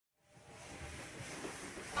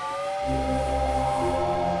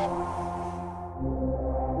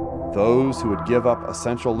Those who would give up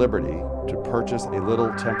essential liberty to purchase a little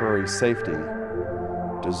temporary safety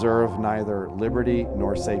deserve neither liberty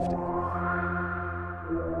nor safety.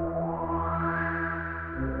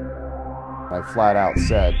 I flat out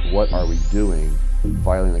said, what are we doing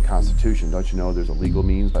violating the Constitution? Don't you know there's a legal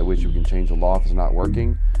means by which you can change the law if it's not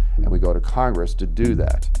working? And we go to Congress to do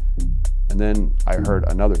that. And then I heard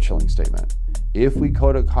another chilling statement. If we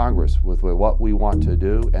go to Congress with what we want to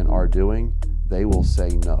do and are doing, they will say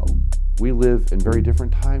no. We live in very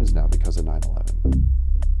different times now because of 9/11.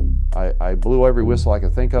 I blew every whistle I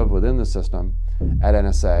could think of within the system at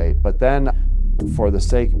NSA, but then for the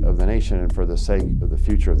sake of the nation and for the sake of the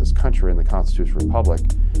future of this country and the Constitutional Republic,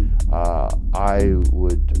 I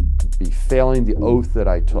would be failing the oath that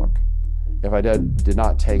I took if I did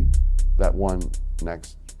not take that one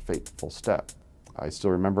next fateful step. I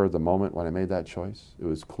still remember the moment when I made that choice. It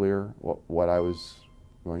was clear what I was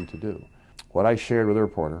going to do. What I shared with a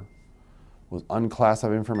reporter was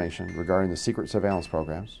unclassified information regarding the secret surveillance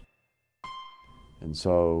programs. And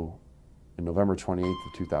so, in November 28th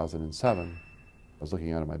of 2007, I was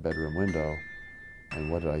looking out of my bedroom window,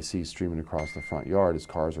 and what did I see streaming across the front yard as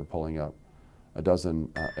cars were pulling up? A dozen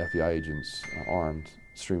FBI agents, armed,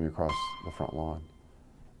 streaming across the front lawn.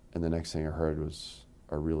 And the next thing I heard was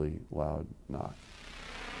a really loud knock.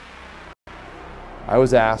 I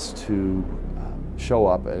was asked to show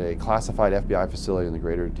up at a classified FBI facility in the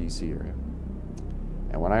greater DC area.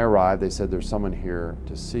 And when I arrived, they said, there's someone here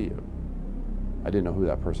to see you. I didn't know who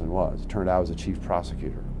that person was. It turned out I was the chief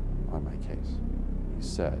prosecutor on my case. He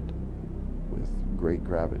said, with great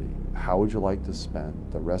gravity, how would you like to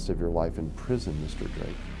spend the rest of your life in prison, Mr.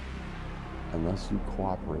 Drake, unless you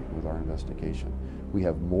cooperate with our investigation? We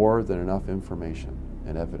have more than enough information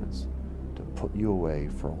and evidence to put you away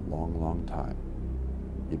for a long, long time.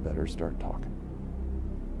 You better start talking.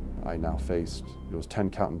 I now faced, it was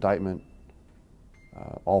 10-count indictment,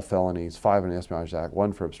 all felonies, 5 in the Espionage Act,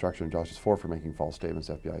 1 for obstruction of justice, 4 for making false statements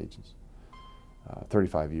to FBI agents.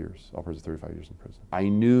 35 years, upwards of 35 years in prison. I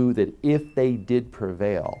knew that if they did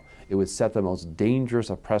prevail, it would set the most dangerous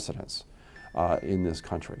of precedents in this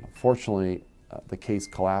country. Fortunately, the case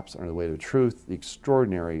collapsed under the weight of truth, the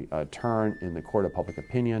extraordinary turn in the court of public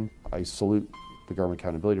opinion. I salute the Government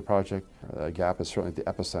Accountability Project. GAP is certainly at the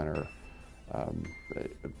epicenter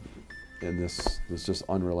in this just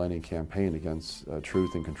unrelenting campaign against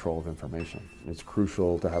truth and control of information. It's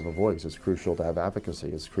crucial to have a voice. It's crucial to have advocacy.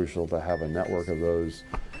 It's crucial to have a network of those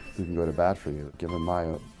who can go to bat for you. Given my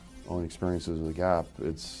own experiences with the GAP,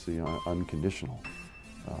 it's unconditional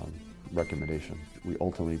recommendation. We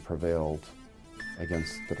ultimately prevailed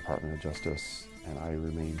against the Department of Justice, and I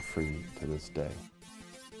remain free to this day.